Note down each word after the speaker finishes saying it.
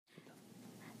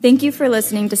Thank you for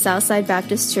listening to Southside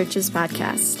Baptist Church's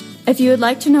podcast. If you would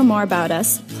like to know more about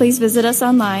us, please visit us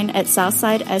online at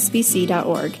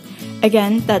southsidesbc.org.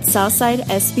 Again, that's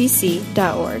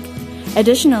southsidesbc.org.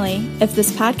 Additionally, if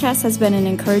this podcast has been an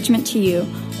encouragement to you,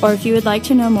 or if you would like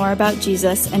to know more about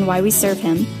Jesus and why we serve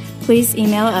him, please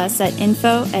email us at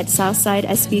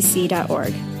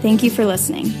info@southsidesbc.org. Thank you for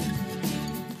listening.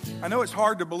 I know it's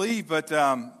hard to believe, but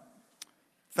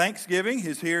Thanksgiving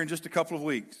is here in just a couple of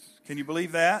weeks. Can you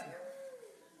believe that?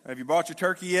 Have you bought your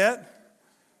turkey yet?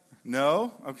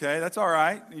 No? Okay, that's all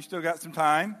right. You still got some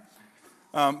time.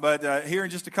 But here in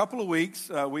just a couple of weeks,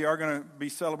 we are going to be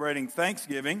celebrating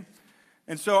Thanksgiving.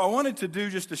 And so I wanted to do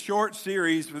just a short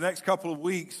series for the next couple of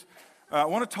weeks. I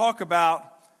want to talk about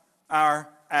our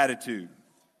attitude.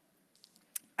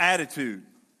 Attitude.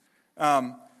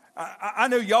 I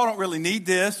know y'all don't really need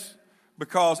this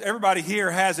because everybody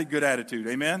here has a good attitude.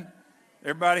 Amen?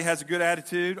 Everybody has a good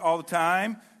attitude all the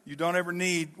time. You don't ever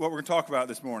need what we're going to talk about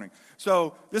this morning.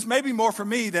 So this may be more for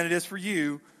me than it is for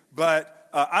you, but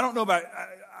I don't know about,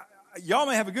 y'all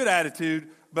may have a good attitude,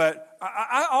 but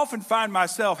I often find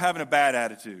myself having a bad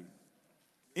attitude.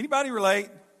 Anybody relate?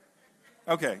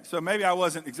 Okay, so maybe I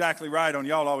wasn't exactly right on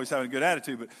y'all always having a good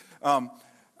attitude, but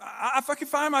I can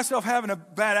find myself having a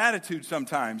bad attitude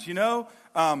sometimes, you know?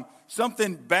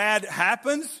 Something bad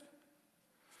happens.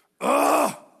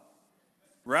 Ugh!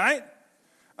 Right?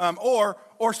 Or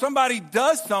somebody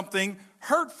does something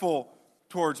hurtful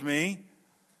towards me.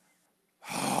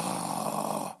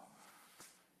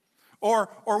 Or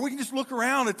we can just look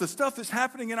around at the stuff that's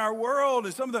happening in our world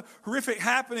and some of the horrific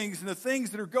happenings and the things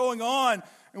that are going on,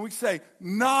 and we say,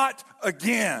 not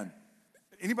again.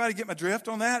 Anybody get my drift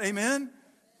on that? Amen?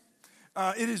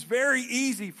 It is very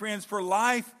easy, friends, for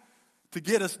life to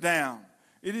get us down.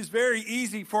 It is very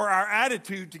easy for our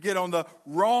attitude to get on the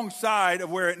wrong side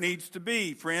of where it needs to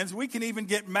be, friends. We can even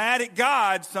get mad at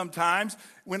God sometimes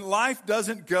when life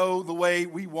doesn't go the way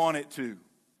we want it to.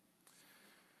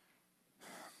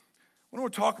 What I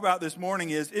want to talk about this morning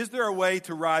is there a way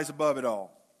to rise above it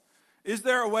all? Is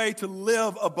there a way to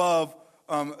live above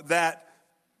that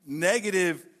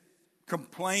negative,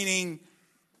 complaining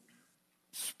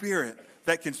spirit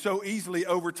that can so easily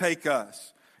overtake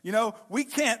us? You know, we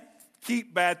can't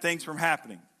keep bad things from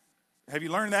happening. Have you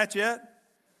learned that yet?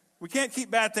 We can't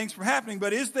keep bad things from happening,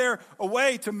 but is there a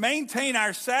way to maintain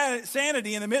our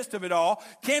sanity in the midst of it all?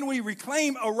 Can we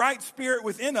reclaim a right spirit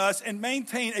within us and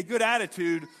maintain a good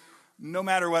attitude no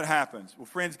matter what happens? Well,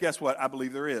 friends, guess what? I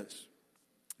believe there is.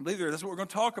 I believe there is. That's what we're going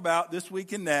to talk about this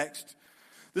week and next.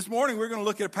 This morning, we're going to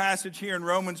look at a passage here in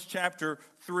Romans chapter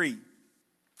 3.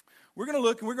 We're going to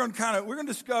look and we're going to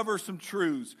discover some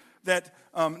truths that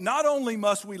not only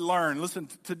must we learn. Listen,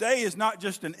 today is not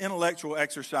just an intellectual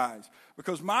exercise,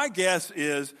 because my guess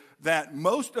is that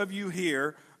most of you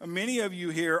here, many of you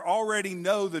here already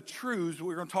know the truths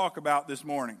we're going to talk about this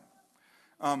morning.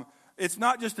 It's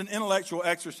not just an intellectual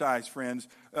exercise, friends.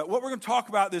 What we're going to talk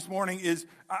about this morning is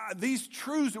these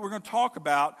truths that we're going to talk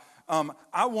about.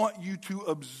 I want you to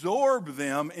absorb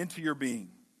them into your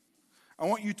being. I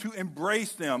want you to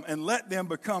embrace them and let them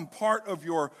become part of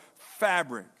your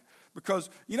fabric.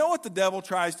 Because you know what the devil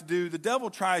tries to do? The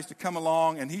devil tries to come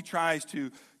along and he tries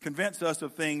to convince us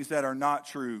of things that are not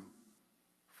true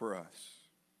for us.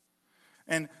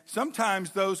 And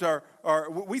sometimes those are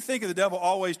we think of the devil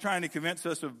always trying to convince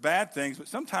us of bad things, but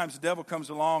sometimes the devil comes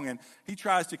along and he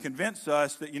tries to convince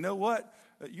us that, you know what,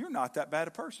 you're not that bad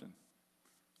a person.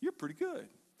 You're pretty good.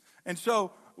 And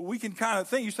so we can kind of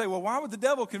think, you say, well, why would the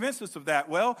devil convince us of that?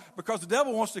 Well, because the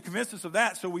devil wants to convince us of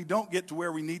that so we don't get to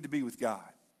where we need to be with God.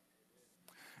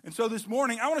 And so this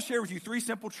morning, I want to share with you three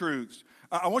simple truths.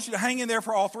 I want you to hang in there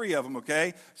for all three of them,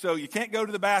 okay? So you can't go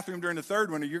to the bathroom during the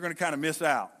third one or you're going to kind of miss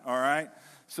out, all right?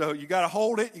 So you got to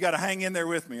hold it. You got to hang in there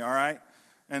with me, all right?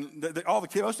 And most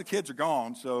of the kids are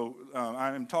gone, so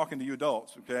I'm talking to you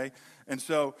adults, okay? And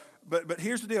so, but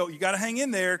here's the deal. You got to hang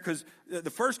in there because the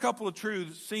first couple of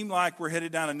truths seem like we're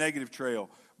headed down a negative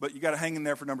trail. But you got to hang in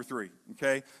there for number 3,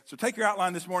 okay? So take your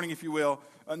outline this morning, if you will.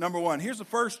 Number 1, here's the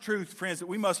first truth, friends, that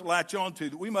we must latch on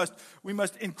to, that we must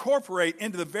incorporate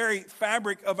into the very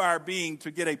fabric of our being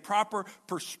to get a proper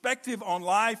perspective on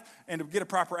life and to get a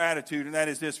proper attitude, and that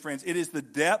is this, friends. It is the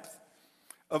depth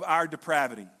of our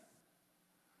depravity.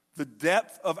 The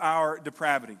depth of our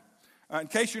depravity. In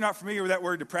case you're not familiar with that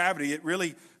word depravity, it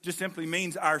really just simply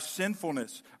means our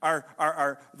sinfulness,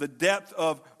 the depth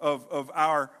of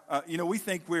our, we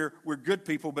think we're good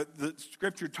people, but the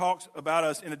scripture talks about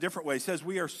us in a different way. It says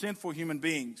we are sinful human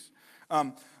beings.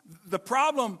 The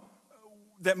problem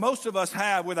that most of us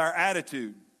have with our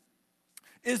attitude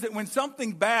is that when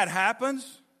something bad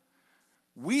happens,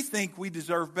 we think we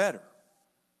deserve better.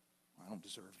 I don't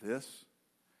deserve this.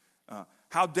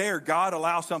 How dare God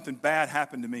allow something bad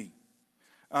happen to me?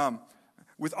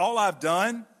 With all I've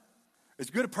done, as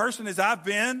good a person as I've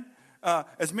been,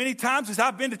 as many times as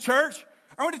I've been to church,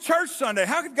 I went to church Sunday.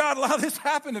 How could God allow this to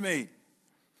happen to me?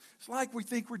 It's like we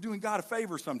think we're doing God a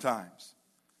favor sometimes.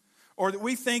 Or that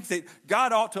we think that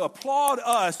God ought to applaud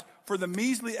us for the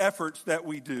measly efforts that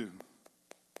we do.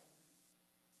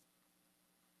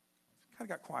 Kind of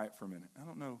got quiet for a minute. I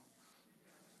don't know.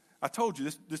 I told you,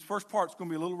 this first part's going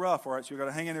to be a little rough, all right, so you've got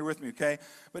to hang in there with me, okay?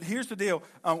 But here's the deal.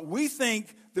 We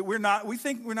think we're not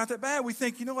that bad. We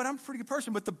think, you know what, I'm a pretty good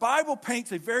person. But the Bible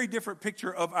paints a very different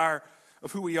picture of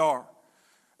who we are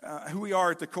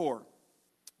at the core.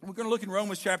 We're going to look in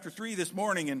Romans chapter 3 this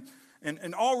morning,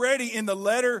 and already in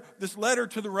this letter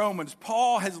to the Romans,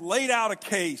 Paul has laid out a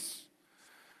case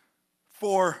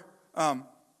to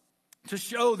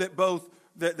show that both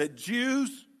that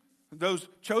Jews, those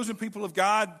chosen people of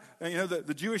God,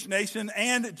 the Jewish nation,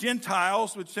 and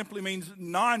Gentiles, which simply means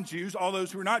non-Jews, all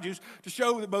those who are not Jews, to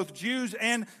show that both Jews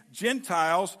and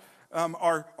Gentiles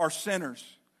are sinners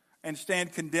and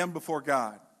stand condemned before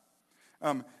God.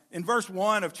 In verse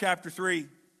 1 of chapter 3,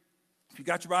 if you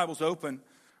got your Bibles open,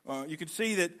 you can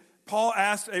see that Paul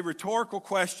asks a rhetorical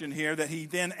question here that he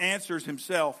then answers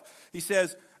himself. He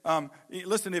says,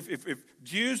 listen,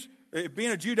 if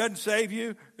being a Jew doesn't save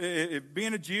you, if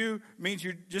being a Jew means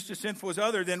you're just as sinful as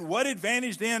others, then what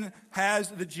advantage then has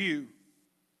the Jew?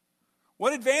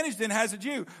 What advantage then has the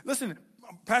Jew? Listen,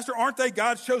 Pastor, aren't they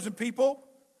God's chosen people?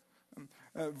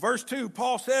 Verse 2,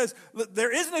 Paul says,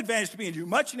 there is an advantage to being a Jew,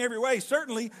 much in every way,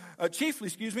 chiefly,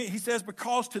 he says,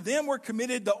 because to them were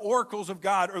committed the oracles of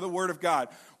God, or the word of God.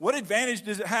 What advantage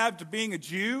does it have to being a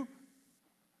Jew?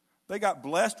 They got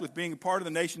blessed with being a part of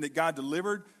the nation that God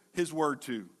delivered his word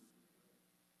to.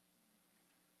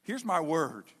 Here's my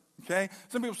word, okay?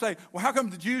 Some people say, well, how come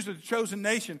the Jews are the chosen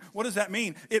nation? What does that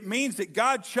mean? It means that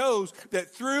God chose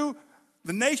that through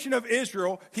the nation of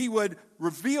Israel, he would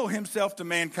reveal himself to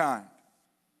mankind.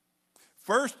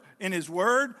 First in his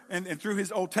word and through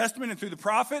his Old Testament and through the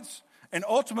prophets, and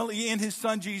ultimately in his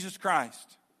son Jesus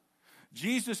Christ.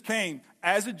 Jesus came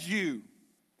as a Jew,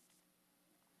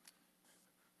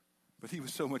 but he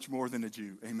was so much more than a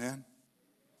Jew, amen?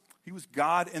 He was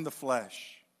God in the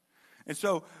flesh. And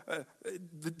so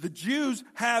the Jews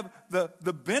have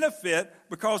the benefit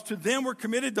because to them were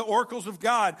committed the oracles of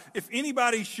God. If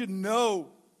anybody should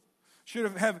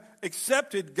have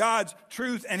accepted God's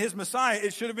truth and his Messiah,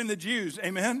 it should have been the Jews.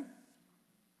 Amen?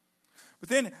 But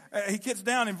then he gets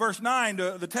down in verse 9,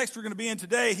 the text we're going to be in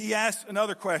today, he asks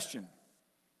another question.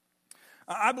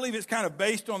 I believe it's kind of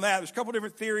based on that. There's a couple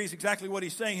different theories exactly what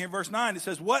he's saying here in verse 9. It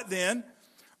says, what then?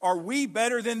 Are we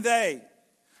better than they?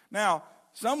 Now,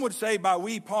 some would say by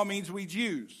we, Paul means we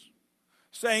Jews.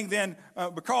 Saying then,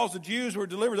 because the Jews were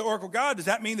delivered the oracle of God, does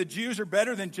that mean the Jews are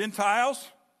better than Gentiles?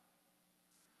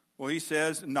 Well, he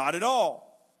says, not at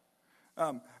all.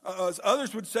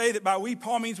 Others would say that by we,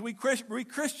 Paul means we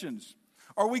Christians.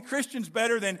 Are we Christians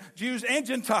better than Jews and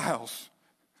Gentiles?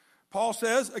 Paul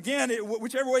says, again,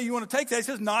 whichever way you want to take that, he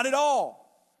says, not at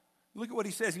all. Look at what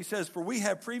he says. He says, for we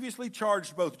have previously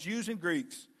charged both Jews and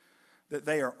Greeks that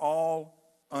they are all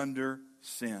under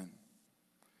sin.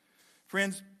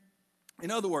 Friends,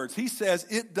 in other words, he says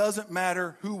it doesn't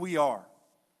matter who we are.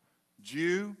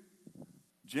 Jew,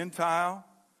 Gentile,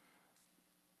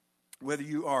 whether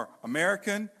you are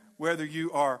American, whether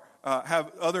you are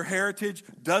have other heritage,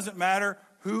 doesn't matter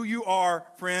who you are,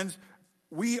 friends.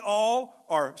 We all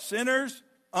are sinners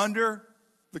under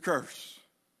the curse.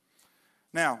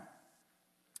 Now,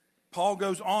 Paul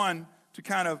goes on to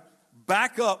kind of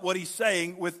back up what he's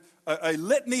saying with a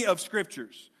litany of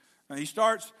scriptures. And he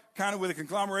starts kind of with a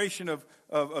conglomeration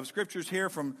of scriptures here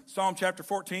from Psalm chapter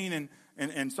 14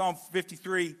 and Psalm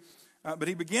 53. But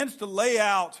he begins to lay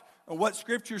out what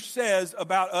Scripture says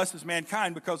about us as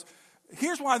mankind, because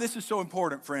here's why this is so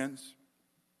important, friends.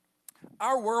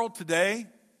 Our world today,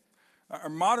 our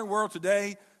modern world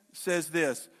today says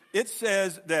this. It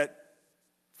says that,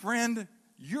 friend,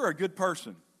 you're a good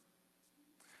person.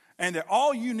 And that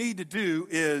all you need to do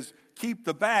is keep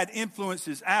the bad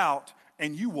influences out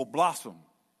and you will blossom.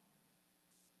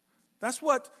 That's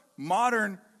what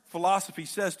modern philosophy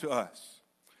says to us.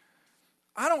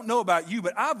 I don't know about you,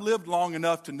 but I've lived long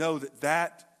enough to know that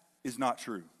that is not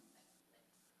true.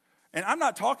 And I'm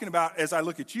not talking about as I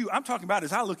look at you. I'm talking about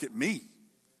as I look at me.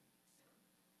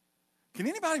 Can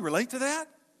anybody relate to that?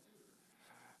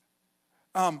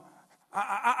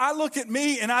 I look at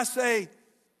me and I say,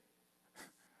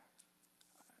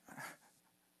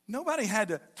 nobody had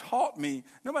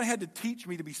to teach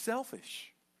me to be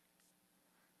selfish.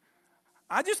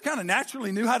 I just kind of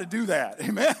naturally knew how to do that.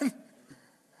 Amen?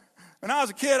 When I was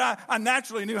a kid, I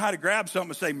naturally knew how to grab something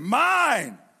and say,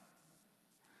 mine.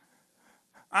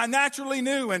 I naturally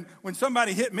knew when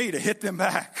somebody hit me to hit them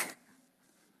back.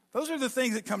 Those are the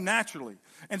things that come naturally.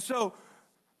 And so,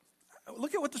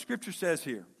 look at what the scripture says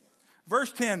here.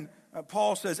 Verse 10,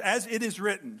 Paul says, as it is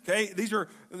written. Okay, these are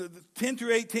 10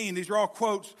 through 18. These are all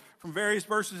quotes from various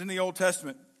verses in the Old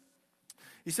Testament.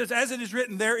 He says, as it is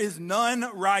written, there is none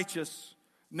righteous,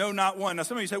 no, not one. Now,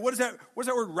 some of you say, what does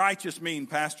that word righteous mean,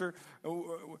 Pastor?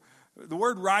 The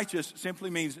word righteous simply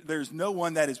means there's no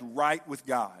one that is right with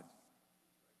God.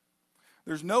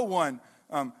 There's no one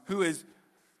who is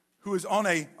on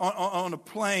a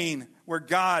plane where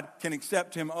God can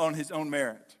accept him on his own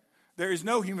merit. There is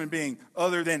no human being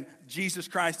other than Jesus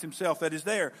Christ himself that is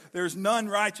there. There is none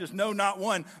righteous, no, not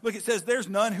one. Look, it says there's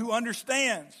none who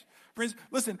understands. Friends,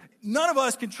 listen, none of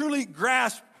us can truly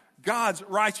grasp God's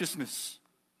righteousness.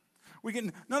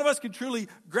 None of us can truly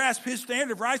grasp his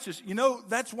standard of righteousness. You know,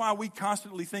 that's why we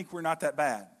constantly think we're not that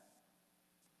bad.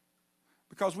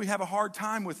 Because we have a hard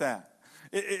time with that.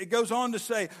 It goes on to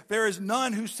say, there is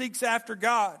none who seeks after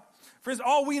God. Friends,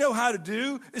 all we know how to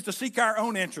do is to seek our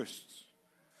own interests.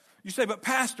 You say, but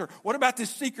Pastor, what about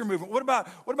this seeker movement? What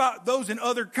about those in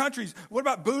other countries? What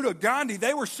about Buddha, Gandhi?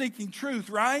 They were seeking truth,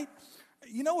 right?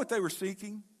 You know what they were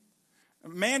seeking?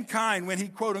 Mankind, when he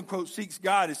quote unquote seeks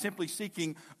God, is simply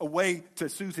seeking a way to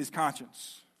soothe his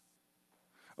conscience.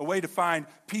 A way to find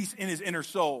peace in his inner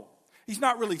soul. He's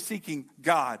not really seeking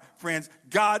God, friends.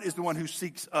 God is the one who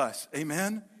seeks us.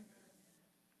 Amen?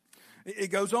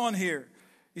 It goes on here.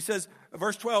 He says,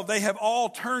 verse 12, they have all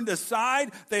turned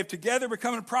aside. They have together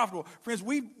become unprofitable. Friends,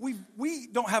 we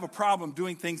don't have a problem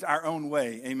doing things our own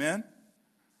way. Amen?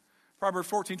 Proverbs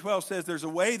 14:12 says, there's a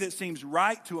way that seems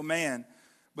right to a man,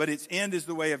 but its end is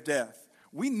the way of death.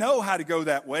 We know how to go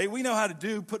that way. We know how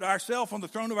to put ourselves on the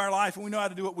throne of our life, and we know how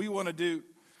to do what we want to do.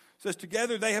 It says,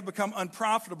 together they have become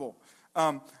unprofitable.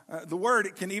 The word,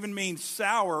 it can even mean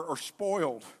sour or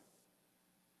spoiled.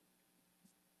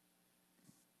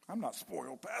 I'm not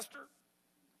spoiled, Pastor.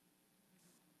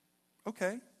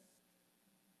 Okay.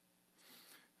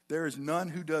 There is none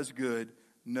who does good,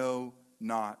 no,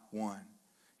 not one.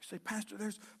 You say, Pastor,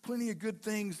 there's plenty of good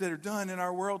things that are done in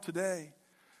our world today.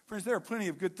 Friends, there are plenty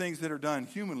of good things that are done,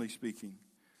 humanly speaking.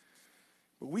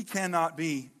 But we cannot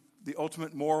be the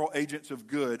ultimate moral agents of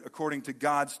good according to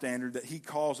God's standard that he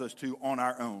calls us to on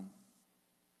our own.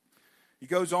 He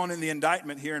goes on in the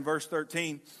indictment here in verse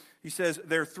 13. He says,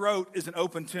 their throat is an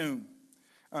open tomb.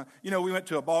 We went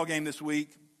to a ball game this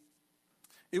week.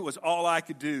 It was all I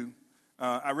could do.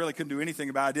 I really couldn't do anything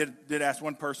about it. I did ask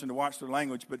one person to watch their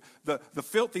language, but the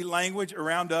filthy language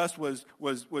around us was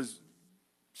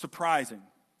surprising.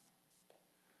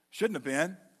 Shouldn't have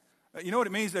been. You know what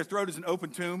it means? Their throat is an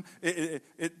open tomb.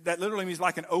 That literally means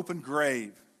like an open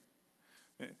grave.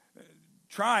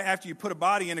 Try after you put a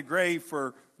body in a grave for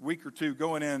a week or two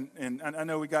going in, and I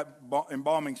know we got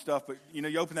embalming stuff, but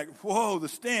you open that, whoa, the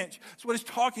stench. That's what it's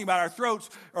talking about. Our throats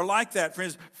are like that,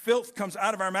 friends. Filth comes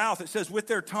out of our mouth. It says, with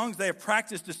their tongues they have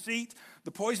practiced deceit.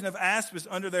 The poison of asp is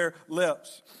under their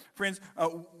lips. Friends,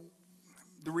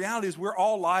 the reality is we're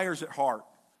all liars at heart.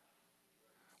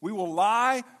 We will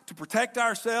lie to protect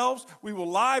ourselves. We will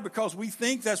lie because we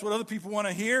think that's what other people want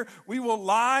to hear. We will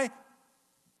lie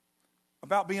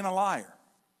about being a liar.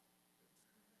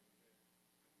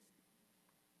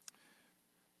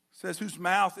 It says, whose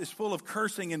mouth is full of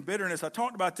cursing and bitterness. I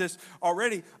talked about this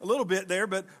already a little bit there,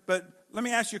 but let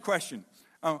me ask you a question.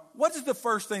 What is the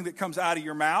first thing that comes out of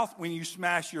your mouth when you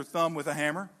smash your thumb with a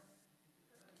hammer?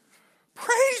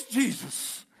 Praise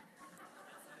Jesus.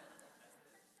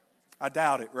 I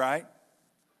doubt it, right?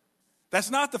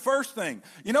 That's not the first thing.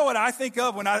 You know what I think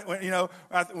of when I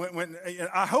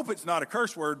hope it's not a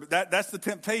curse word, but that's the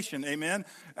temptation, amen?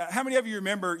 How many of you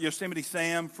remember Yosemite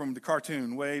Sam from the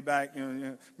cartoon way back?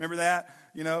 Remember that?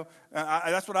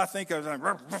 That's what I think of.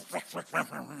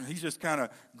 He's just kind of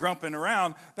grumping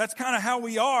around. That's kind of how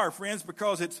we are, friends,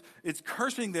 because it's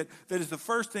cursing that is the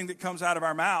first thing that comes out of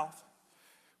our mouth.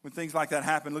 When things like that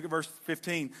happen, look at verse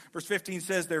 15. Verse 15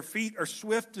 says, their feet are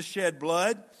swift to shed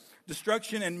blood.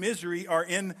 Destruction and misery are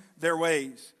in their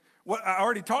ways. What I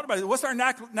already talked about it. What's our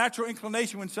natural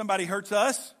inclination when somebody hurts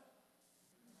us?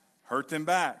 Hurt them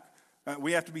back.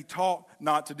 We have to be taught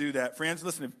not to do that. Friends,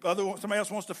 listen, if somebody else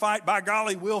wants to fight, by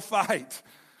golly, we'll fight.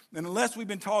 And unless we've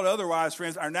been taught otherwise,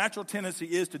 friends, our natural tendency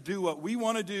is to do what we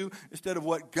want to do instead of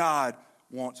what God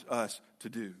wants us to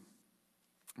do.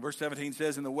 Verse 17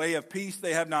 says, in the way of peace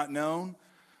they have not known.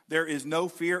 There is no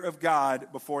fear of God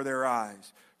before their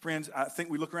eyes. Friends, I think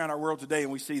we look around our world today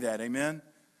and we see that, amen?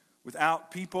 Without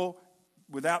people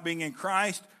without being in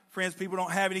Christ, friends, people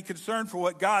don't have any concern for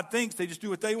what God thinks. They just do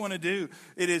what they want to do.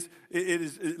 It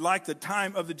is like the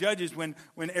time of the judges when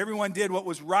everyone did what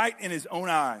was right in his own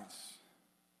eyes.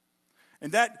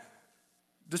 And that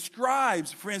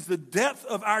describes, friends, the depth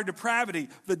of our depravity,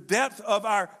 the depth of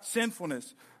our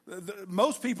sinfulness.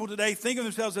 Most people today think of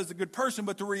themselves as a good person,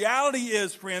 but the reality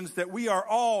is, friends, that we are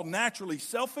all naturally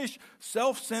selfish,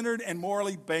 self-centered, and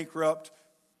morally bankrupt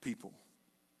people.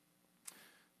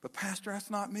 But Pastor, that's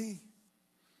not me.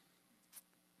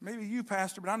 Maybe you,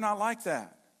 Pastor, but I'm not like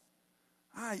that.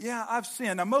 Yeah, I've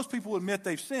sinned. Now, most people admit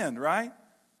they've sinned, right?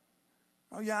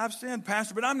 Oh, yeah, I've sinned,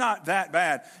 Pastor, but I'm not that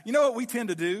bad. You know what we tend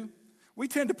to do? We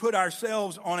tend to put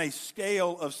ourselves on a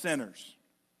scale of sinners.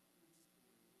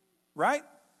 Right?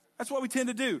 That's what we tend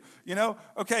to do.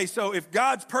 Okay, so if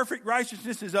God's perfect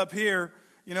righteousness is up here,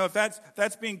 if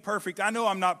that's being perfect, I know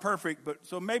I'm not perfect, but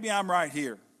so maybe I'm right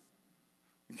here.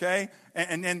 Okay?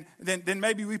 And then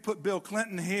maybe we put Bill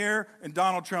Clinton here and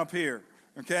Donald Trump here.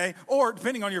 Okay? Or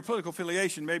depending on your political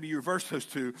affiliation, maybe you reverse those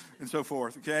two and so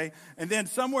forth. Okay? And then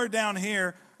somewhere down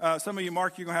here, some of you,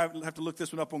 Mark, you're going to have to look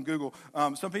this one up on Google.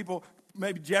 Some people,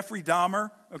 maybe Jeffrey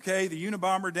Dahmer, okay, the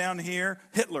Unabomber down here,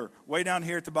 Hitler, way down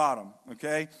here at the bottom,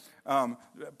 okay?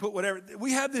 Put whatever.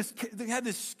 We have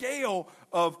this scale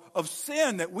of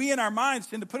sin that we in our minds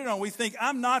tend to put it on. We think,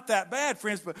 I'm not that bad,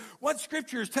 friends, but what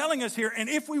Scripture is telling us here, and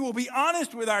if we will be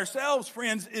honest with ourselves,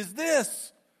 friends, is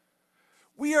this.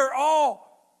 We are all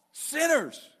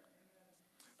sinners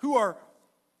who are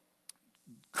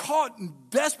caught and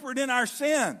desperate in our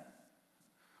sin.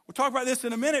 We'll talk about this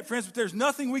in a minute, friends, but there's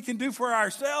nothing we can do for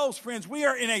ourselves, friends. We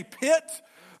are in a pit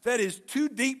that is too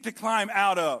deep to climb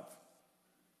out of.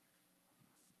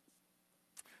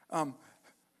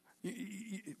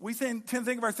 We tend to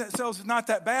think of ourselves as not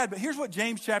that bad, but here's what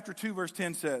James chapter 2, verse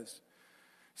 10 says. It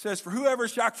says, for whoever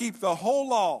shall keep the whole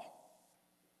law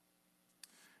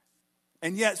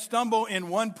and yet stumble in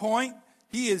one point,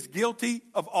 he is guilty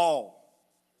of all.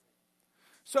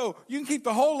 So you can keep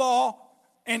the whole law,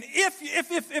 and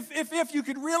if you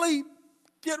could really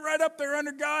get right up there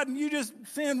under God and you just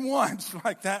sin once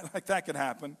like that could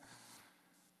happen,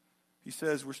 he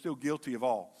says we're still guilty of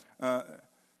all.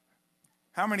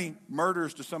 How many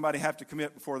murders does somebody have to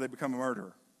commit before they become a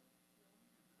murderer?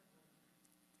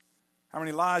 How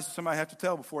many lies does somebody have to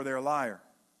tell before they're a liar?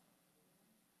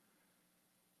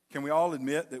 Can we all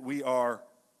admit that we are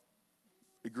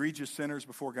egregious sinners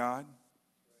before God?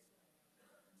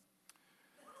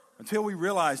 Until we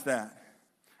realize that,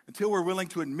 until we're willing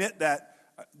to admit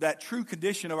that true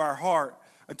condition of our heart,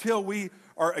 until we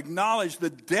are acknowledge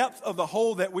the depth of the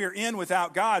hole that we're in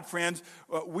without God, friends,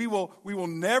 we will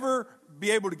never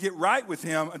be able to get right with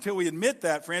Him until we admit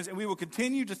that, friends, and we will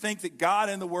continue to think that God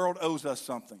and the world owes us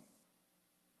something.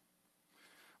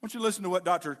 I want you to listen to what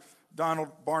Dr. Donald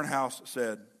Barnhouse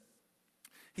said.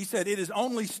 He said, it is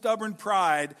only stubborn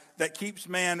pride that keeps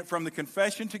man from the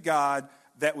confession to God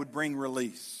that would bring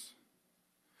release.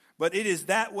 But it is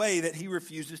that way that he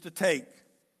refuses to take.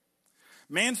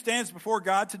 Man stands before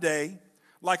God today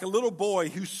like a little boy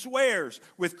who swears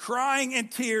with crying and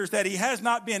tears that he has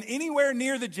not been anywhere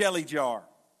near the jelly jar,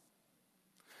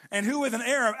 and who with an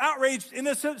air of outraged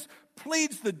innocence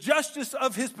pleads the justice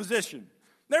of his position.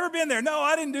 Never been there. No,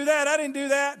 I didn't do that. I didn't do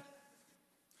that.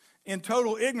 In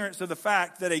total ignorance of the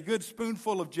fact that a good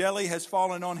spoonful of jelly has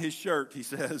fallen on his shirt, he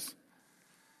says,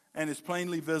 and is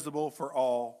plainly visible for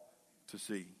all to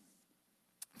see.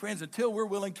 Friends, until we're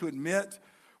willing to admit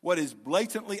what is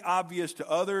blatantly obvious to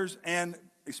others and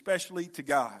especially to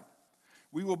God,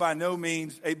 we will by no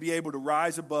means be able to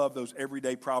rise above those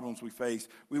everyday problems we face.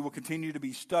 We will continue to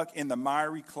be stuck in the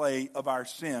miry clay of our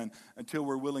sin until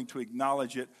we're willing to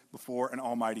acknowledge it before an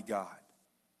almighty God.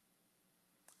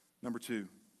 Number two.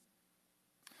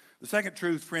 The second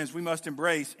truth, friends, we must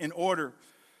embrace in order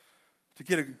to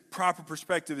get a proper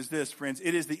perspective is this, friends.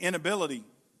 It is the inability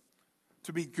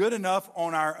to be good enough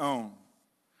on our own.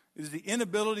 It is the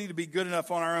inability to be good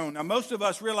enough on our own. Now, most of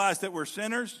us realize that we're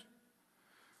sinners,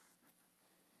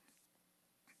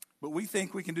 but we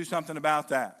think we can do something about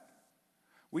that.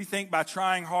 We think by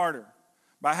trying harder,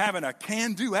 by having a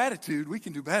can-do attitude, we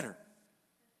can do better.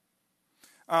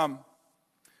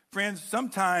 Friends,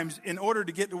 sometimes in order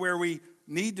to get to where we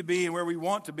need to be and where we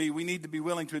want to be, we need to be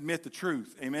willing to admit the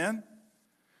truth. Amen?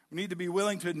 We need to be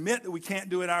willing to admit that we can't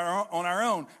do it on our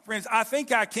own. Friends, I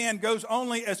think I can goes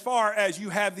only as far as you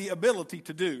have the ability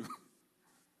to do.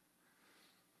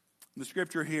 The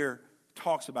scripture here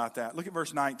talks about that. Look at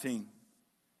verse 19.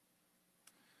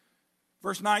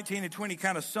 Verse 19 and 20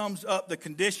 kind of sums up the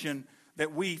condition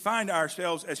that we find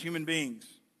ourselves as human beings.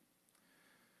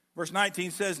 Verse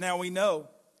 19 says, now we know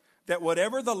that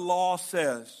whatever the law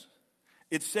says,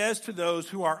 it says to those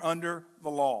who are under the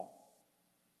law.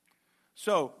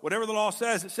 So, whatever the law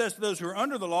says, it says to those who are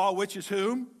under the law, which is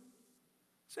whom?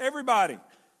 It's everybody.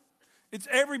 It's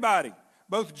everybody,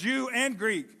 both Jew and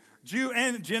Greek, Jew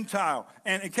and Gentile.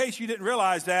 And in case you didn't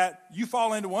realize that, you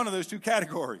fall into one of those two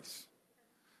categories.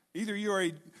 Either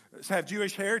you have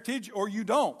Jewish heritage or you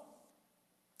don't.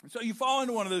 So you fall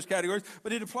into one of those categories,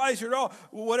 but it applies here at all.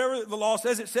 Whatever the law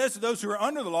says, it says to those who are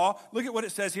under the law, look at what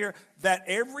it says here, that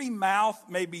every mouth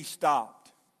may be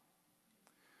stopped.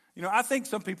 You know, I think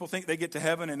some people think they get to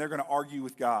heaven and they're going to argue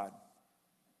with God.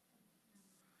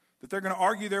 That they're going to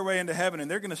argue their way into heaven and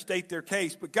they're going to state their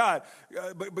case. But God,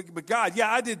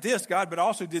 yeah, I did this, God, but I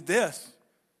also did this.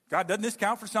 God, doesn't this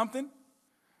count for something?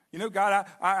 You know, God,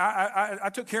 I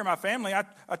took care of my family.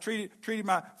 I treated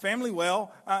my family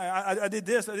well. I did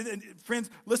this. Friends,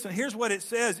 listen, here's what it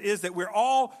says is that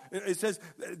it says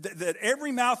that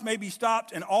every mouth may be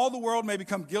stopped and all the world may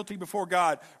become guilty before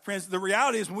God. Friends, the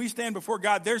reality is when we stand before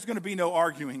God, there's going to be no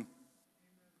arguing.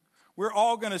 We're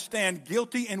all going to stand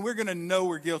guilty and we're going to know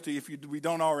we're guilty if we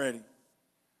don't already.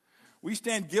 We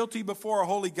stand guilty before a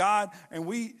holy God and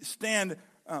we stand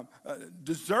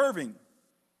deserving,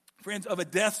 friends, of a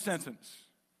death sentence.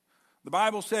 The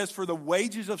Bible says, for the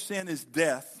wages of sin is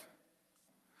death.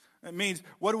 That means,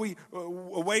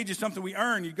 a wage is something we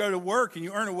earn. You go to work and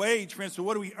you earn a wage, friends. So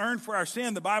what do we earn for our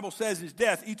sin? The Bible says is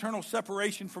death, eternal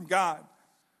separation from God.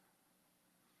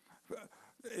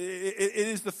 It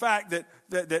is the fact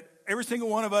that every single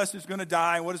one of us is going to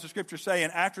die. And what does the Scripture say?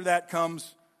 And after that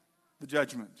comes the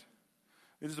judgment.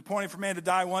 It is appointed for man to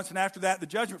die once, and after that, the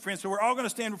judgment, friends. So we're all going to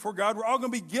stand before God. We're all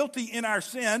going to be guilty in our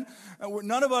sin.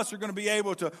 None of us are going to be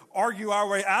able to argue our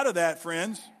way out of that,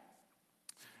 friends.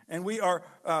 And we're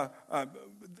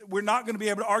not going to be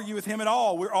able to argue with him at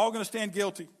all. We're all going to stand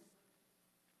guilty.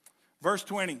 Verse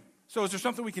 20. So is there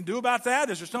something we can do about that?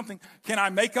 Is there something, can I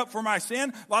make up for my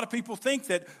sin? A lot of people think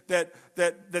that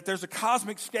there's a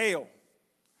cosmic scale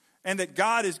and that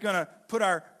God is going to put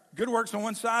our good works on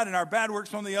one side and our bad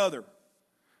works on the other.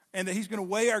 And that he's going to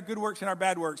weigh our good works and our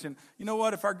bad works. And you know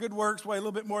what? If our good works weigh a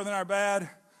little bit more than our bad,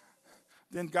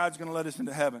 then God's going to let us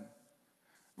into heaven.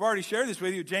 I've already shared this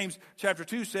with you. James chapter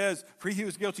 2 says, for he who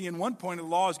is guilty in one point of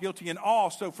the law is guilty in all.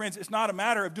 So friends, it's not a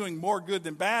matter of doing more good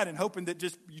than bad and hoping that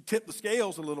just you tip the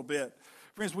scales a little bit.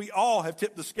 Friends, we all have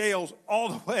tipped the scales all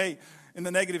the way in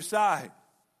the negative side.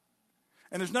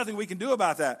 And there's nothing we can do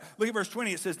about that. Look at verse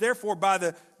 20. It says, therefore, by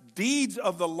the deeds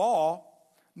of the law,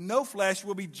 no flesh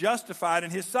will be justified in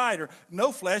his sight, or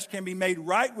no flesh can be made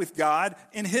right with God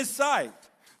in his sight.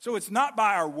 So it's not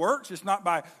by our works, it's not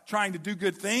by trying to do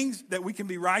good things that we can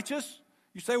be righteous.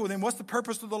 You say, well, then what's the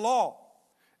purpose of the law?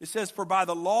 It says, for by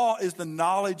the law is the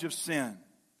knowledge of sin.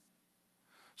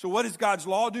 So what does God's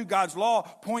law do? God's law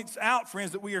points out,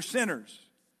 friends, that we are sinners.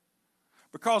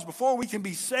 Because before we can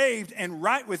be saved and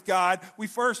right with God, we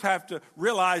first have to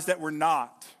realize that we're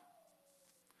not.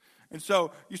 And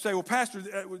so you say, well, Pastor,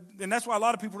 and that's why a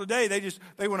lot of people today,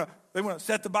 they want to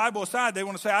set the Bible aside. They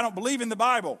want to say, I don't believe in the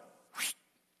Bible.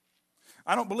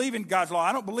 I don't believe in God's law.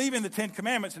 I don't believe in the Ten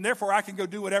Commandments, and therefore I can go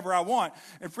do whatever I want.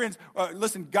 And friends,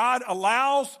 listen, God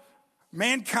allows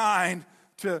mankind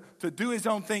to do his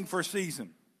own thing for a season.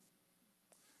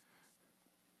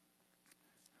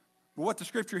 But what the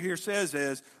Scripture here says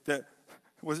is that,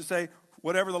 what does it say?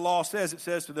 Whatever the law says, it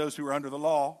says to those who are under the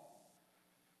law,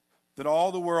 that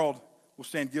all the world will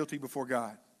stand guilty before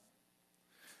God.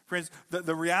 Friends,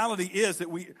 the reality is that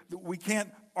we can't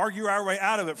argue our way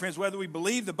out of it. Friends, whether we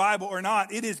believe the Bible or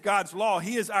not, it is God's law.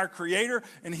 He is our creator,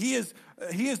 and He is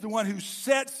the one who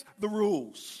sets the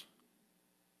rules.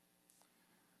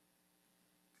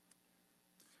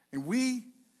 And we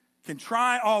can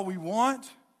try all we want.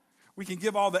 We can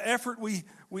give all the effort we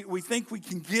think we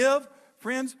can give,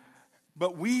 friends,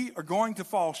 but we are going to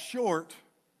fall short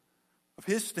of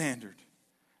His standard.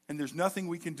 And there's nothing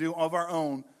we can do of our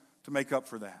own to make up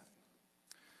for that.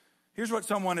 Here's what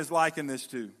someone is likened this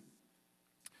to.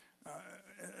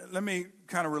 Let me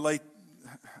kind of relate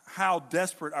how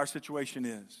desperate our situation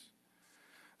is.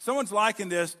 Someone's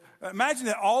likened this. Imagine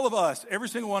that all of us, every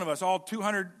single one of us, all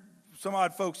 200 some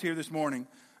odd folks here this morning,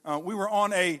 we were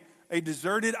on a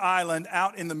deserted island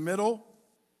out in the middle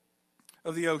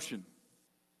of the ocean.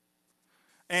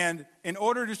 And in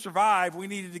order to survive, we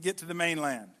needed to get to the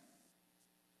mainland.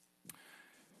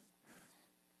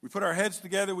 We put our heads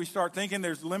together, we start thinking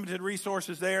there's limited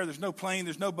resources there, there's no plane,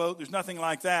 there's no boat, there's nothing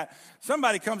like that.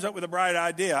 Somebody comes up with a bright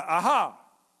idea. Aha!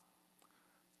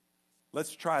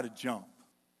 Let's try to jump.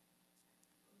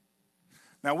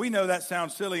 Now we know that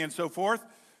sounds silly and so forth.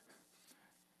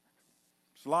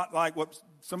 It's a lot like what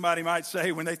somebody might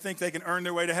say when they think they can earn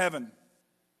their way to heaven.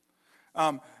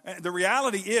 The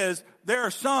reality is there are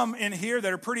some in here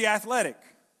that are pretty athletic.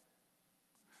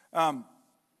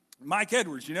 Mike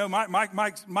Edwards,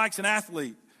 Mike's an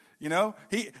athlete.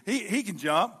 He can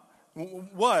jump.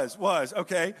 Was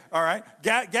okay, all right.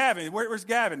 Gavin, where's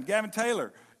Gavin? Gavin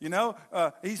Taylor.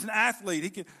 He's an athlete. He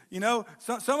can.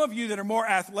 Some of you that are more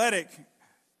athletic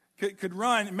could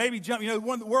run and maybe jump.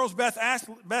 One of the world's best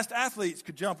athletes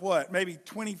could jump what? Maybe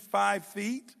 25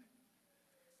 feet.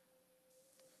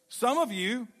 Some of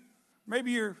you,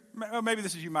 maybe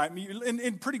this is you, Mike. You're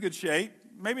in pretty good shape.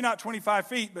 Maybe not 25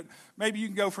 feet, but maybe you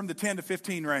can go from the 10 to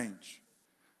 15 range.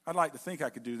 I'd like to think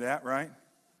I could do that, right?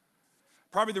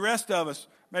 Probably the rest of us,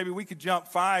 maybe we could jump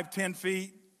 5, 10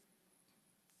 feet,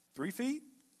 3 feet,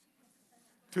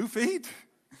 2 feet.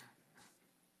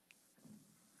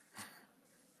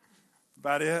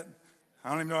 About it. I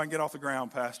don't even know I can get off the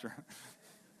ground, Pastor.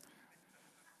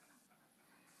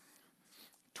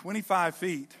 25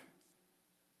 feet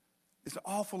is an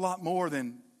awful lot more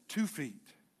than 2 feet,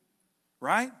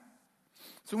 right?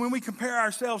 So when we compare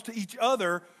ourselves to each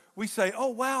other, we say, oh,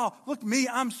 wow, look me,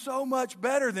 I'm so much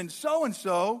better than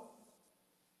so-and-so.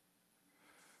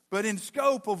 But in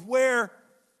scope of where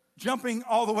jumping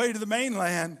all the way to the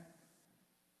mainland,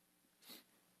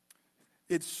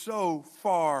 it's so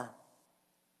far.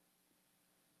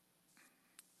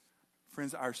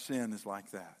 Friends, our sin is like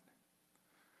that.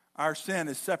 Our sin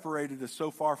has separated us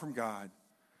so far from God.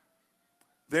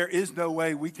 There is no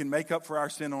way we can make up for our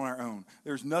sin on our own.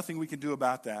 There's nothing we can do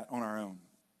about that on our own.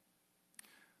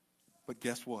 But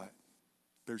guess what?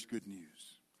 There's good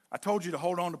news. I told you to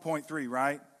hold on to point 3,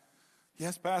 right?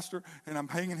 Yes, Pastor, and I'm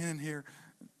hanging in here.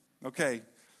 Okay,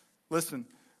 listen.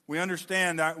 We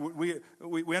understand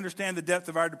we understand the depth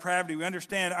of our depravity. We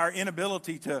understand our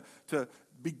inability to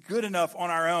be good enough on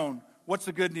our own. What's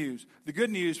the good news? The good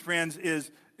news, friends,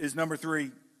 is number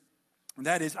 3. And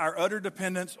that is our utter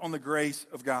dependence on the grace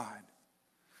of God.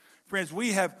 Friends,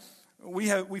 we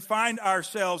find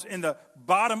ourselves in the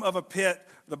bottom of a pit,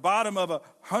 the bottom of a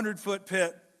 100-foot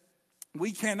pit.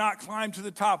 We cannot climb to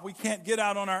the top. We can't get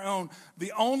out on our own.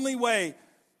 The only way,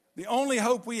 the only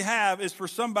hope we have is for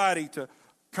somebody to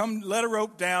come, let a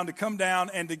rope down, to come down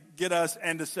and to get us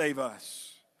and to save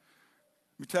us.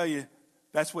 Let me tell you,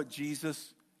 that's what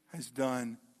Jesus has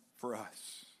done for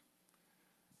us.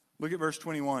 Look at verse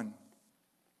 21. It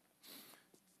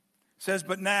says,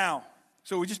 but now.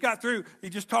 So we just got through, he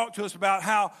just talked to us about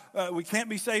how we can't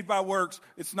be saved by works.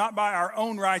 It's not by our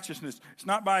own righteousness. It's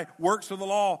not by works of the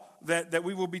law that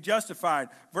we will be justified.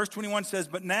 Verse 21 says,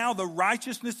 but now the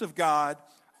righteousness of God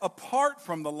apart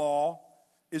from the law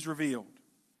is revealed.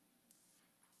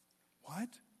 What?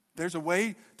 There's a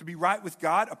way to be right with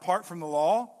God apart from the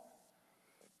law?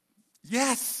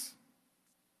 Yes.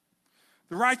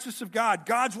 The righteousness of God,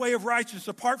 God's way of righteousness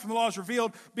apart from the law is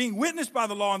revealed, being witnessed by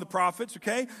the law and the prophets,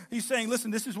 okay? He's saying,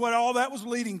 listen, this is what all that was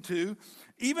leading to.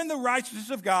 Even the righteousness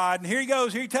of God, and here he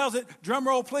goes, here he tells it, drum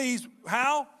roll please,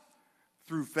 how?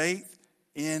 Through faith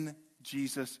in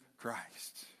Jesus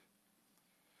Christ.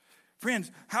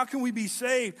 Friends, how can we be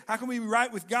saved? How can we be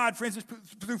right with God? Friends, it's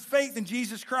through faith in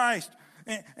Jesus Christ.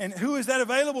 And who is that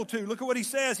available to? Look at what he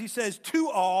says. He says,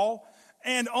 to all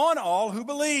and on all who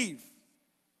believe.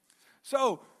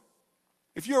 So,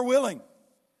 if you're willing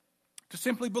to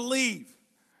simply believe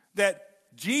that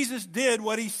Jesus did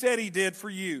what he said he did for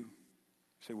you, you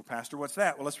say, well, Pastor, what's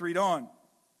that? Well, let's read on.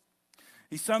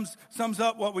 He sums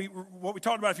up what we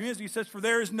talked about a few minutes ago. He says, for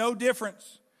there is no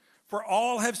difference, for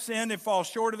all have sinned and fall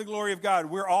short of the glory of God.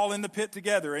 We're all in the pit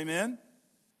together, amen?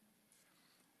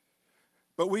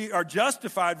 But we are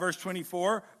justified, verse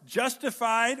 24,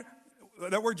 justified.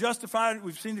 That word justified,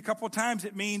 we've seen it a couple of times.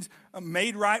 It means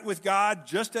made right with God,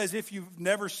 just as if you've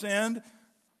never sinned.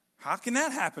 How can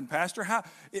that happen, Pastor?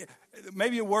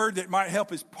 Maybe a word that might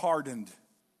help is pardoned.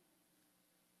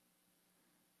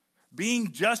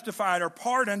 Being justified or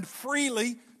pardoned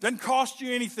freely doesn't cost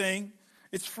you anything.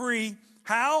 It's free.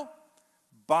 How?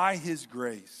 By his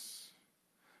grace,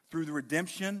 through the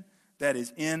redemption that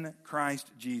is in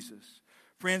Christ Jesus.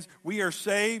 Friends, we are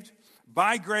saved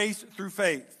by grace through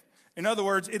faith. In other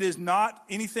words, it is not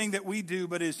anything that we do,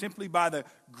 but it is simply by the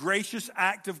gracious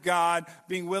act of God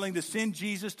being willing to send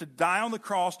Jesus to die on the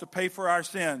cross to pay for our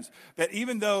sins. That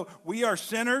even though we are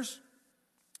sinners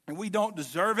and we don't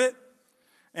deserve it,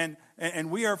 and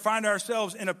we find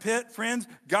ourselves in a pit, friends,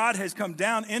 God has come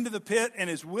down into the pit and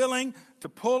is willing to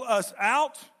pull us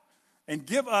out and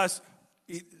give us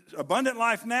abundant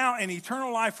life now and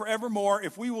eternal life forevermore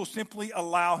if we will simply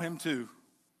allow him to.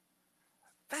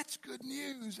 That's good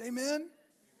news, amen?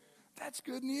 That's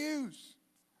good news.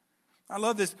 I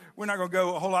love this. We're not going to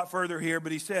go a whole lot further here,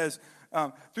 but he says,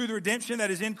 through the redemption that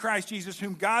is in Christ Jesus,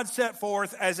 whom God set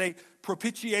forth as a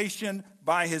propitiation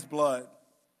by his blood.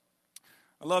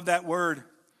 I love that word.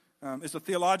 It's a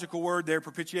theological word there,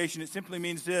 propitiation. It simply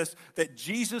means this, that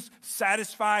Jesus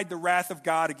satisfied the wrath of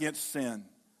God against sin.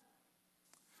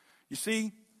 You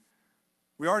see,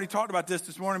 we already talked about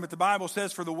this morning, but the Bible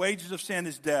says, for the wages of sin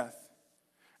is death.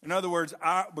 In other words,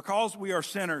 because we are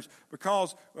sinners,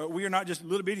 because we are not just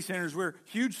little bitty sinners, we're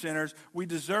huge sinners, we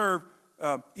deserve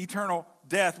eternal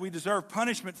death. We deserve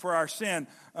punishment for our sin.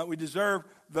 We deserve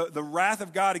the wrath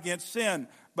of God against sin.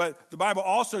 But the Bible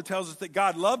also tells us that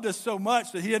God loved us so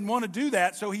much that he didn't want to do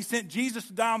that, so he sent Jesus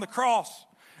to die on the cross.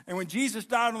 And when Jesus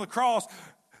died on the cross,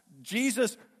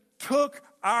 Jesus took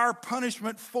our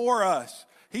punishment for us.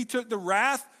 He took the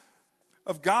wrath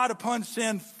of God upon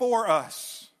sin for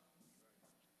us,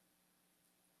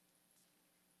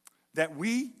 that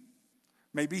we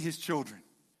may be his children,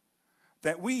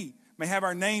 that we may have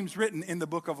our names written in the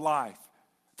book of life.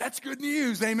 That's good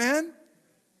news, amen?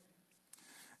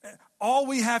 All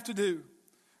we have to do,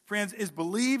 friends, is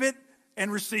believe it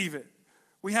and receive it.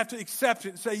 We have to accept it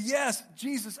and say, yes,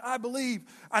 Jesus, I believe.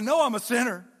 I know I'm a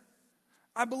sinner.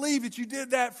 I believe that you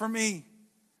did that for me.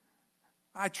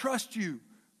 I trust you.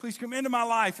 Please come into my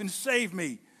life and save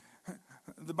me.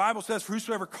 The Bible says, for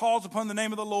whosoever calls upon the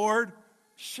name of the Lord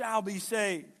shall be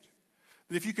saved.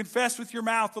 That if you confess with your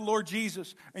mouth the Lord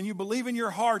Jesus and you believe in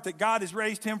your heart that God has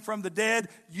raised him from the dead,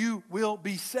 you will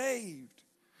be saved.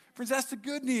 Friends, that's the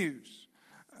good news.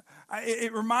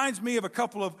 It reminds me of a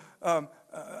couple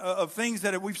of things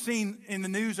that we've seen in the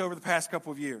news over the past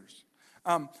couple of years.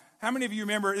 How many of you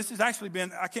remember, this has actually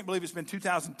been, I can't believe it's been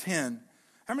 2010.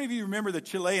 How many of you remember the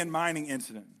Chilean mining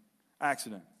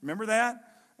accident? Remember that?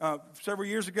 Several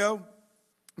years ago,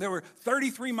 there were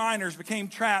 33 miners became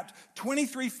trapped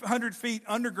 2,300 feet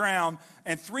underground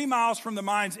and 3 miles from the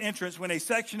mine's entrance when a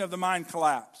section of the mine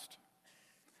collapsed.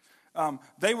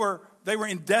 They were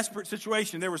in desperate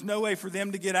situation. There was no way for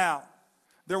them to get out.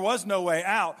 There was no way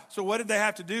out. So what did they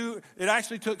have to do? It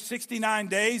actually took 69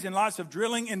 days and lots of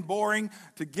drilling and boring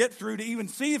to get through to even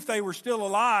see if they were still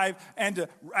alive and to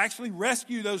actually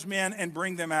rescue those men and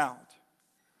bring them out.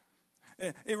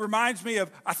 It reminds me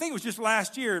of, I think it was just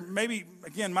last year, maybe,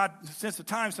 again, my sense of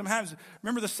time sometimes.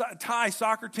 Remember the Thai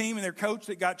soccer team and their coach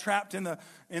that got trapped in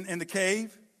the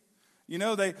cave? You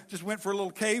know, they just went for a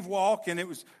little cave walk, and it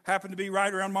happened to be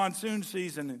right around monsoon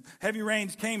season. And heavy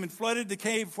rains came and flooded the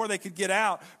cave before they could get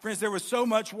out. Friends, there was so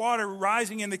much water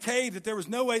rising in the cave that there was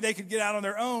no way they could get out on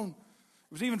their own.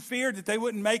 It was even feared that they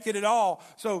wouldn't make it at all.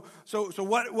 So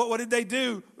what did they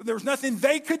do? There was nothing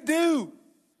they could do.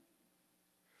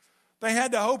 They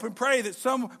had to hope and pray that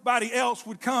somebody else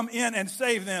would come in and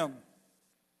save them.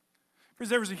 Because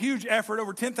there was a huge effort,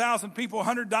 over 10,000 people,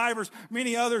 100 divers,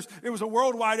 many others. It was a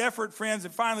worldwide effort, friends,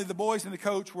 and finally the boys and the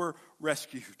coach were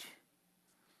rescued.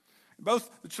 Both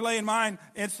the Chilean mine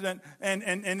incident and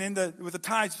with the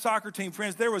Thai soccer team,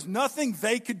 friends, there was nothing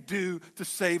they could do to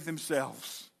save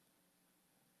themselves.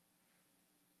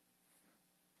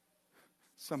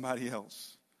 Somebody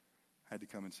else had to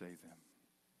come and save them.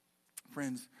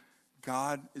 Friends,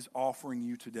 God is offering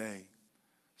you today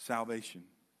salvation.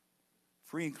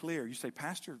 Free and clear. You say,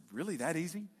 Pastor, really that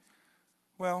easy?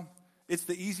 Well, it's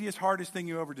the easiest, hardest thing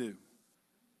you ever do.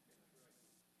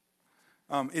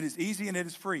 It is easy and it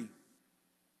is free.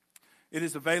 It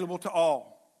is available to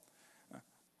all.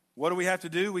 What do we have to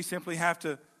do? We simply have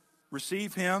to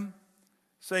receive him,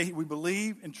 say we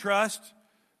believe and trust,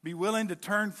 be willing to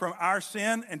turn from our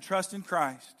sin and trust in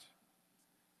Christ.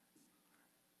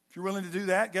 If you're willing to do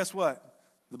that, guess what?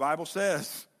 The Bible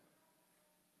says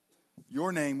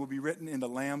your name will be written in the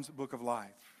Lamb's book of life.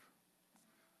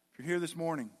 If you're here this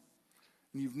morning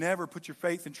and you've never put your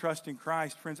faith and trust in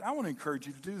Christ, friends, I want to encourage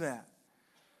you to do that.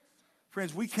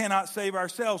 Friends, we cannot save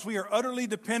ourselves. We are utterly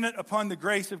dependent upon the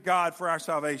grace of God for our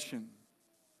salvation.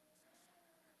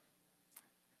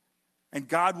 And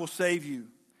God will save you.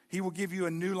 He will give you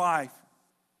a new life.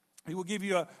 He will give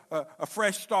you a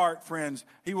fresh start, friends.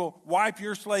 He will wipe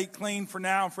your slate clean for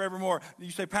now and forevermore.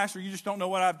 You say, Pastor, you just don't know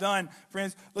what I've done.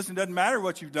 Friends, listen, it doesn't matter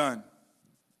what you've done.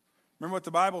 Remember what the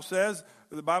Bible says?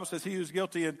 The Bible says he who's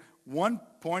guilty at one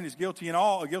point is guilty of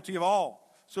all.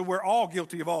 So we're all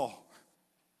guilty of all.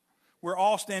 We're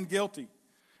all stand guilty.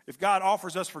 If God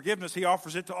offers us forgiveness, he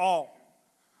offers it to all.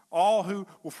 All who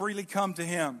will freely come to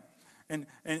him and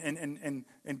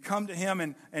come to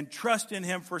him and trust in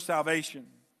him for salvation.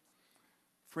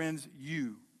 Friends,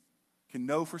 you can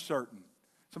know for certain.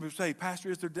 Some people say,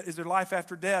 Pastor, is there life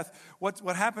after death?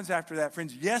 What happens after that?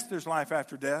 Friends, yes, there's life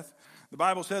after death. The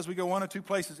Bible says we go one of two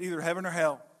places, either heaven or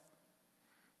hell.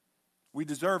 We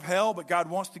deserve hell, but God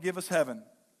wants to give us heaven.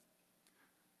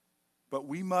 But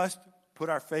we must put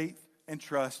our faith and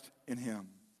trust in Him.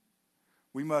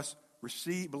 We must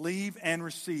believe and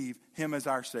receive Him as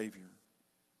our Savior.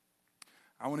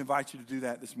 I want to invite you to do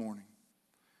that this morning.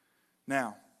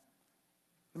 Now,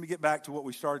 let me get back to what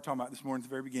we started talking about this morning at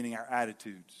the very beginning, our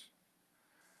attitudes.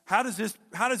 How does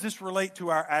this relate to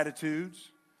our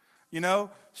attitudes? You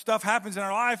know, stuff happens in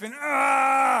our life and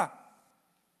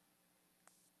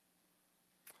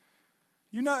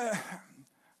You know,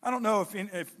 I don't know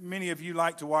if many of you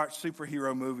like to watch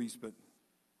superhero movies, but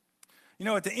you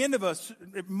know, at the end of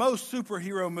most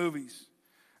superhero movies,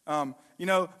 you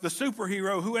know, the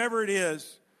superhero, whoever it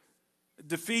is,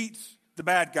 defeats the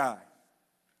bad guy.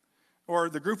 Or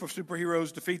the group of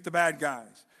superheroes defeat the bad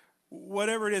guys.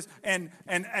 Whatever it is. And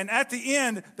at the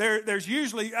end, there's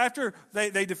usually, after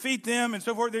they defeat them and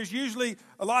so forth, there's usually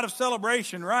a lot of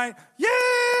celebration, right? Yay!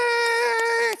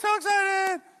 So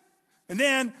excited! And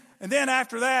then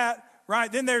after that, right,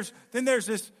 then there's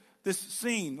this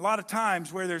scene, a lot of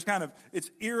times where there's it's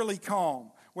eerily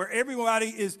calm, where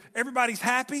everybody's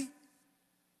happy.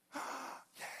 Yay,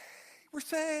 we're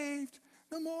saved.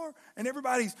 No more. And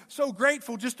everybody's so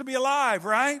grateful just to be alive,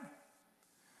 right?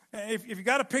 If you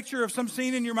got a picture of some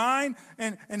scene in your mind,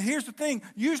 and here's the thing,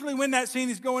 usually when that scene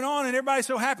is going on and everybody's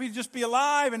so happy to just be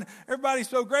alive and everybody's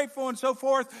so grateful and so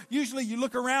forth, usually you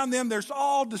look around them, there's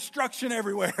all destruction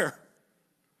everywhere.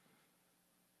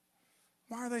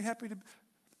 Why are they happy?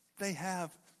 They have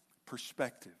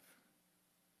perspective.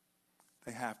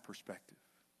 They have perspective.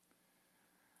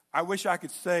 I wish I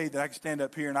could say that I could stand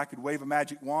up here and I could wave a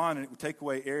magic wand and it would take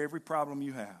away every problem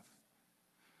you have.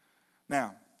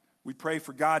 Now, we pray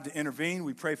for God to intervene.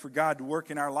 We pray for God to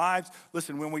work in our lives.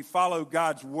 Listen, when we follow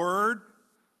God's word,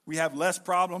 we have less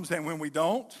problems than when we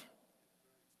don't.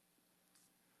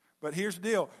 But here's the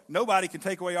deal. Nobody can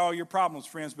take away all your problems,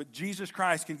 friends, but Jesus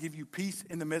Christ can give you peace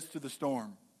in the midst of the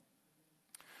storm.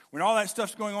 When all that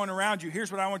stuff's going on around you,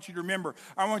 here's what I want you to remember.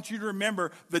 I want you to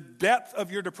remember the depth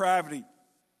of your depravity.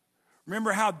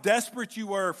 Remember how desperate you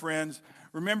were, friends.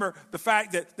 Remember the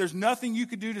fact that there's nothing you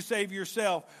could do to save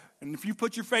yourself. And if you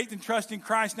put your faith and trust in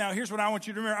Christ now, here's what I want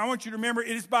you to remember. I want you to remember it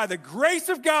is by the grace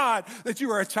of God that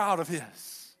you are a child of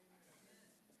His.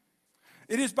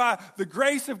 It is by the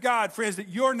grace of God, friends, that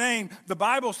your name, the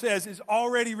Bible says, is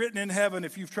already written in heaven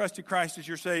if you've trusted Christ as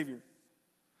your Savior.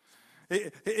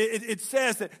 It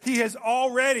says that He has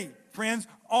already, friends,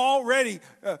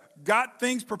 got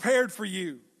things prepared for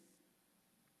you.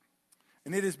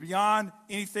 And it is beyond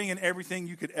anything and everything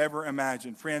you could ever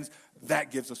imagine. Friends, that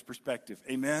gives us perspective.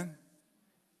 Amen?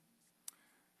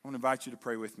 I want to invite you to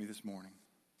pray with me this morning.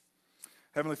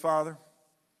 Heavenly Father,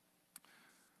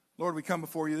 Lord, we come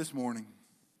before you this morning.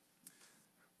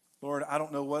 Lord, I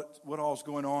don't know what all is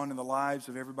going on in the lives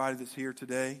of everybody that's here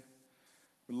today.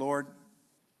 But Lord,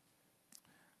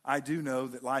 I do know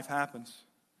that life happens.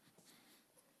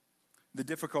 The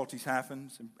difficulties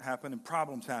happen and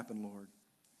problems happen, Lord.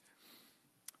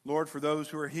 Lord, for those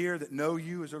who are here that know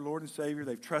you as their Lord and Savior,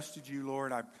 they've trusted you,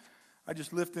 Lord, I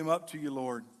just lift them up to you,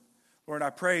 Lord. Lord,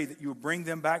 I pray that you will bring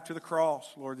them back to the cross,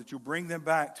 Lord, that you'll bring them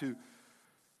back to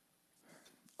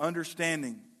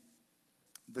understanding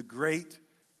the great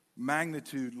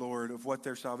magnitude, Lord, of what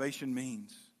their salvation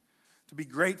means. To be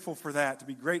grateful for that, to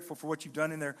be grateful for what you've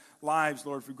done in their lives,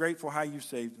 Lord, to be grateful how you've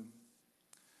saved them.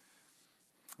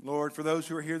 Lord, for those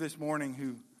who are here this morning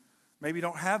who maybe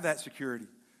don't have that security,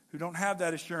 who don't have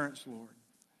that assurance, Lord,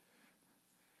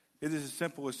 it is as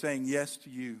simple as saying yes to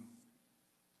you.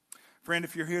 Friend,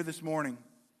 if you're here this morning,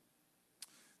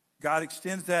 God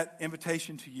extends that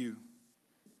invitation to you.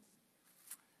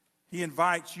 He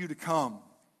invites you to come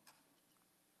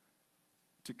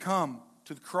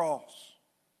to the cross,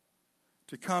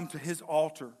 to come to His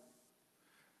altar,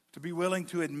 to be willing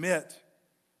to admit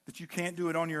that you can't do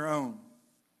it on your own,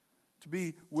 to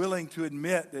be willing to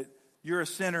admit that you're a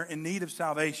sinner in need of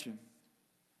salvation,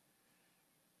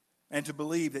 and to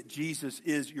believe that Jesus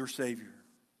is your Savior.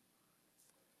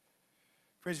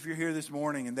 Friends, if you're here this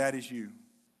morning and that is you,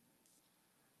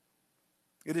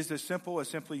 it is as simple as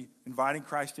simply inviting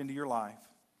Christ into your life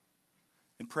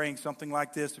and praying something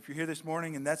like this. If you're here this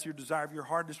morning and that's your desire of your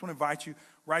heart, I just want to invite you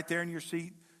right there in your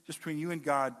seat, just between you and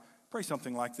God, pray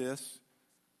something like this.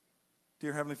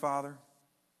 Dear Heavenly Father,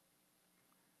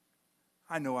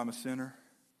 I know I'm a sinner.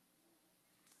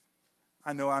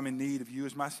 I know I'm in need of you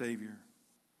as my Savior.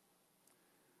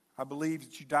 I believe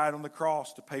that you died on the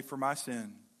cross to pay for my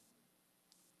sin.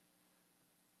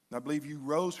 And I believe you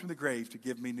rose from the grave to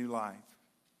give me new life.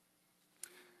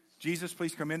 Jesus,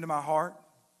 please come into my heart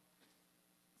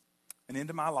and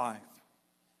into my life.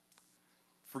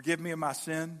 Forgive me of my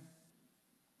sin.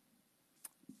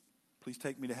 Please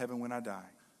take me to heaven when I die.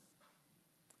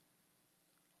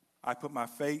 I put my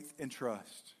faith and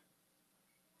trust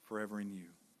forever in you.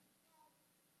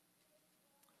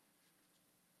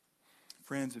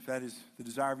 Friends, if that is the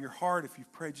desire of your heart, if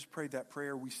you've prayed, just prayed that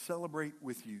prayer, we celebrate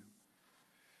with you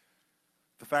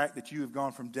the fact that you have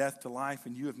gone from death to life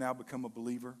and you have now become a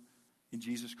believer in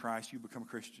Jesus Christ. You become a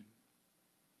Christian.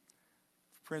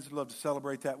 Friends, I'd love to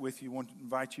celebrate that with you. I want to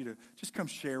invite you to just come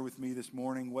share with me this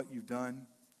morning what you've done.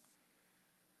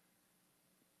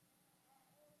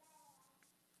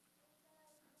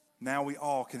 Now we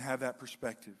all can have that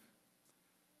perspective.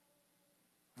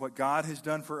 What God has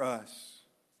done for us,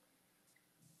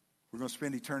 we're going to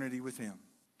spend eternity with Him.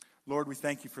 Lord, we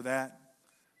thank you for that.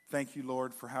 Thank you,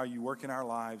 Lord, for how you work in our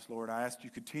lives. Lord, I ask you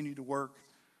continue to work.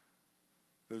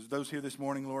 Those here this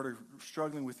morning, Lord, are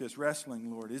struggling with this,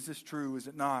 wrestling, Lord. Is this true? Is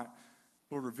it not?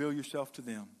 Lord, reveal yourself to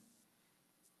them.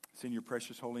 It's in your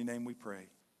precious holy name we pray.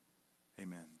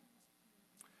 Amen.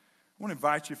 I want to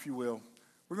invite you, if you will.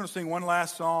 We're going to sing one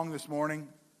last song this morning.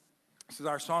 This is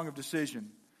our song of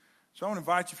decision. So I want to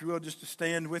invite you, if you will, just to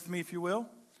stand with me, if you will.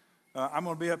 I'm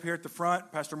going to be up here at the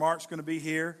front. Pastor Mark's going to be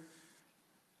here.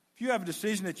 If you have a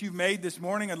decision that you've made this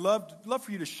morning, I'd love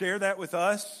for you to share that with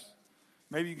us.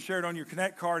 Maybe you can share it on your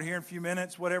Connect card here in a few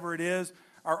minutes, whatever it is.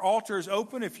 Our altar is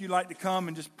open if you'd like to come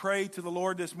and just pray to the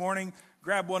Lord this morning.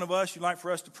 Grab one of us. You'd like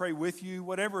for us to pray with you.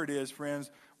 Whatever it is, friends,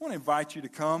 I want to invite you to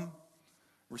come,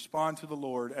 respond to the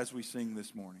Lord as we sing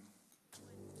this morning.